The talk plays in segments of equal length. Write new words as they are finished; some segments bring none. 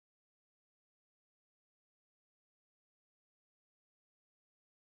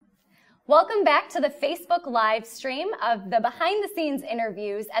Welcome back to the Facebook live stream of the behind-the-scenes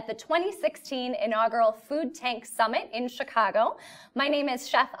interviews at the 2016 inaugural Food Tank Summit in Chicago. My name is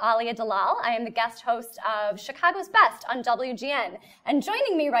Chef Alia Dalal. I am the guest host of Chicago's Best on WGN. And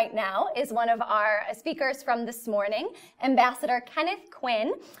joining me right now is one of our speakers from this morning, Ambassador Kenneth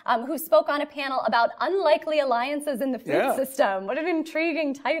Quinn, who spoke on a panel about unlikely alliances in the food system. What an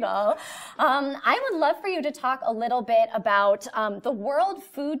intriguing title. I would love for you to talk a little bit about the World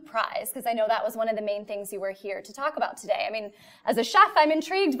Food Prize, because I know that was one of the main things you were here to talk about today. I mean, as a chef, I'm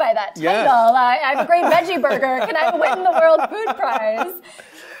intrigued by that title. Yes. I have a great veggie burger. Can I win the World Food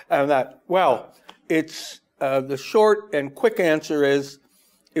Prize? Well, it's the short and quick answer is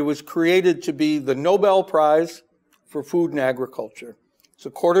it was created to be the Nobel Prize for Food and Agriculture. It's a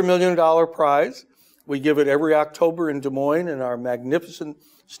 $250,000 prize. We give it every October in Des Moines in our magnificent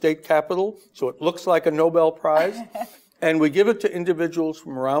state capital, so it looks like a Nobel Prize. And we give it to individuals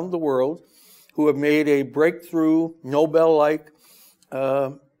from around the world who have made a breakthrough Nobel-like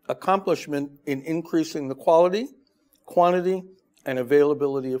accomplishment in increasing the quality, quantity, and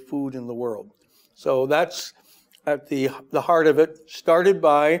availability of food in the world. So that's at the heart of it. Started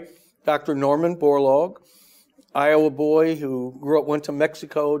by Dr. Norman Borlaug, Iowa boy who went to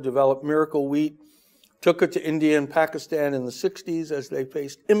Mexico, developed miracle wheat, took it to India and Pakistan in the 60s as they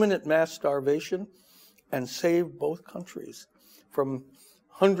faced imminent mass starvation, and saved both countries from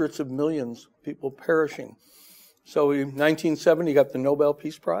hundreds of millions of people perishing. So in 1970, he got the Nobel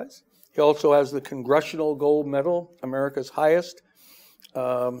Peace Prize. He also has the Congressional Gold Medal, America's highest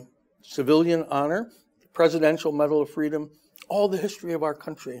civilian honor, Presidential Medal of Freedom, all the history of our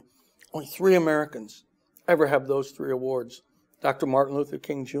country. Only 3 Americans ever have those 3 awards. Dr. Martin Luther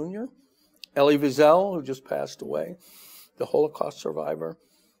King Jr., Elie Wiesel, who just passed away, the Holocaust survivor,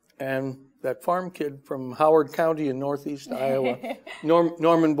 and that farm kid from Howard County in northeast Iowa,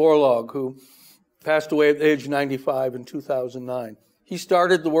 Norman Borlaug, who passed away at the age of 95 in 2009. He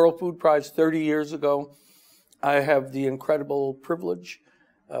started the World Food Prize 30 years ago. I have the incredible privilege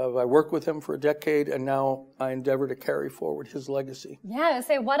of, I worked with him for a decade, and now I endeavor to carry forward his legacy. Yeah, I would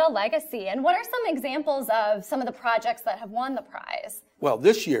say, what a legacy. And what are some examples of some of the projects that have won the prize? Well,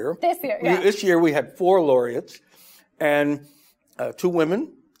 this year yeah. This year we had 4 laureates, and 2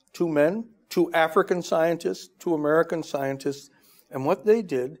 women, 2 men, 2 African scientists, 2 American scientists. And what they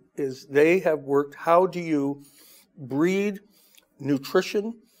did is they have worked, how do you breed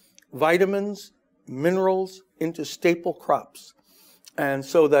nutrition, vitamins, minerals into staple crops? And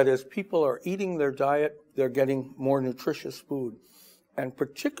so that as people are eating their diet, they're getting more nutritious food. And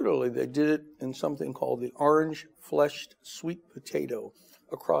particularly they did it in something called the orange-fleshed sweet potato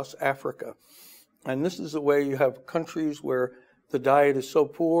across Africa. And this is the way you have countries where the diet is so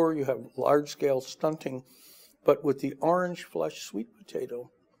poor, you have large-scale stunting. But with the orange-fleshed sweet potato,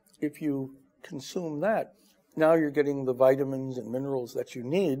 if you consume that, now you're getting the vitamins and minerals that you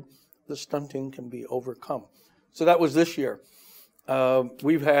need. The stunting can be overcome. So that was this year.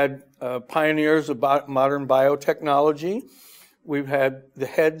 We've had pioneers of modern biotechnology. We've had the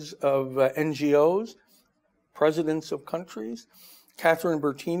heads of NGOs, presidents of countries. Catherine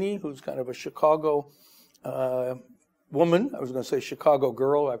Bertini, who's kind of a Chicago woman. I was going to say Chicago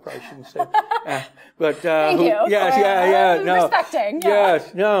girl. I probably shouldn't say. But Thank who, you. Yes, no. Respecting.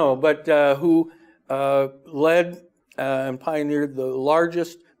 Yes, no. But who led and pioneered the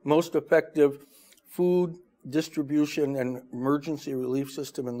largest, most effective food distribution and emergency relief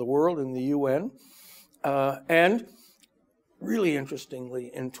system in the world, in the UN. And really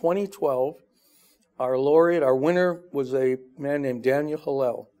interestingly, in 2012, our laureate, our winner, was a man named Daniel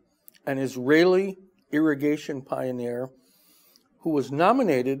Hillel, an Israeli irrigation pioneer who was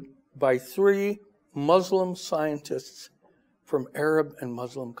nominated by 3 Muslim scientists from Arab and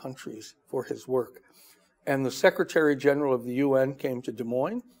Muslim countries for his work. And the Secretary General of the UN came to Des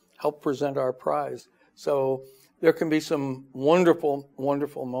Moines, helped present our prize. So there can be some wonderful,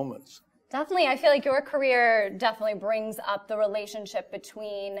 wonderful moments. Definitely. I feel like your career definitely brings up the relationship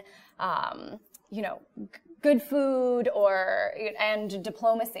between, good food and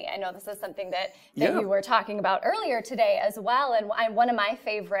diplomacy. I know this is something that you were talking about earlier today as well. And one of my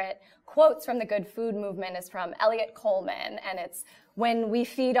favorite quotes from the good food movement is from Elliot Coleman, and it's, "When we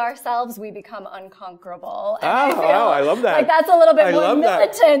feed ourselves, we become unconquerable." And I love that. Like that's a little bit more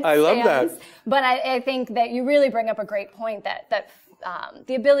militant. I love that. But I think that you really bring up a great point that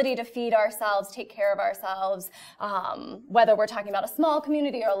the ability to feed ourselves, take care of ourselves, whether we're talking about a small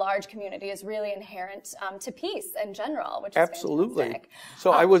community or a large community, is really inherent to peace in general, which is absolutely fantastic.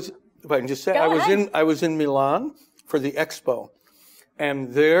 So I was, if I can just say, I was in Milan for the expo,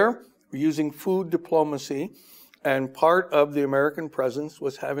 and there, using food diplomacy, And part of the American presence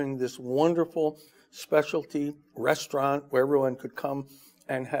was having this wonderful specialty restaurant where everyone could come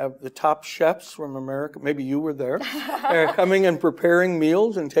and have the top chefs from America, maybe you were there, coming and preparing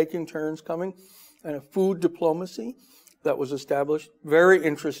meals and taking turns coming, and a food diplomacy that was established. Very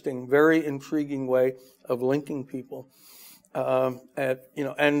interesting, very intriguing way of linking people. And at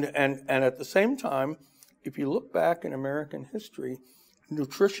the same time, if you look back in American history,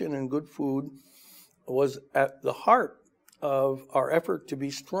 nutrition and good food was at the heart of our effort to be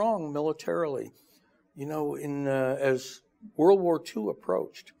strong militarily. As World War II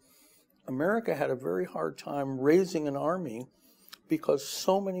approached, America had a very hard time raising an army because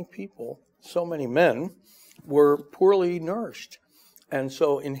so many people, so many men, were poorly nourished. And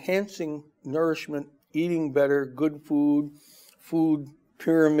so enhancing nourishment, eating better, good food, food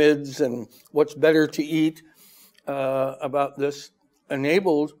pyramids, and what's better to eat about this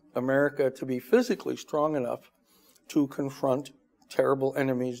enabled America to be physically strong enough to confront terrible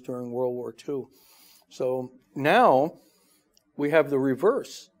enemies during World War II. So now we have the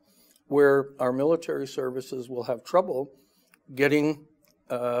reverse, where our military services will have trouble getting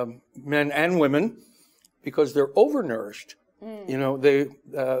men and women because they're overnourished.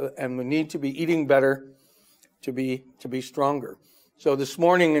 And we need to be eating better to be stronger. So this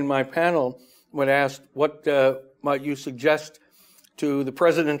morning in my panel, when asked, what might you suggest to the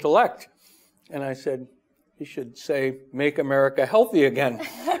president-elect? And I said, he should say, make America healthy again.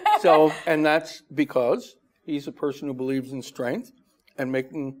 And that's because he's a person who believes in strength, and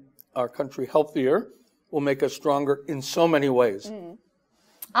making our country healthier will make us stronger in so many ways.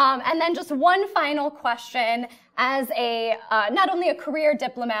 And then just one final question. As not only a career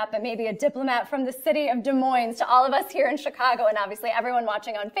diplomat, but maybe a diplomat from the city of Des Moines, to all of us here in Chicago, and obviously everyone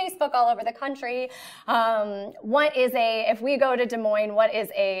watching on Facebook all over the country, if we go to Des Moines, what is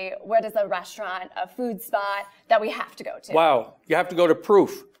a restaurant, a food spot that we have to go to? Wow, you have to go to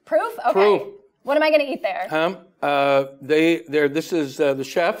Proof. Proof? Okay. Proof. What am I going to eat there? The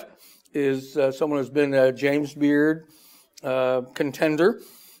chef is someone who's been a James Beard contender,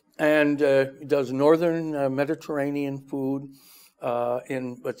 and does northern Mediterranean food,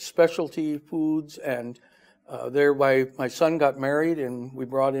 but specialty foods. And there, my son got married, and we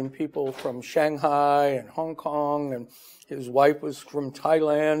brought in people from Shanghai and Hong Kong, and his wife was from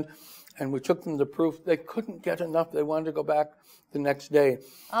Thailand, and we took them to Proof. They couldn't get enough. They wanted to go back the next day.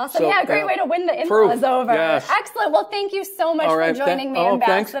 Awesome. So, great way to win the in-laws over. Yes. Excellent. Well, thank you so much for joining me,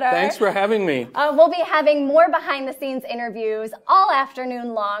 Ambassador. Thanks for having me. We'll be having more behind-the-scenes interviews all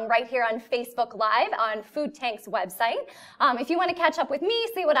afternoon long right here on Facebook Live on Food Tank's website. If you want to catch up with me,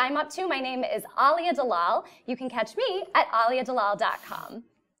 see what I'm up to, my name is Alia Dalal. You can catch me at aliadalal.com.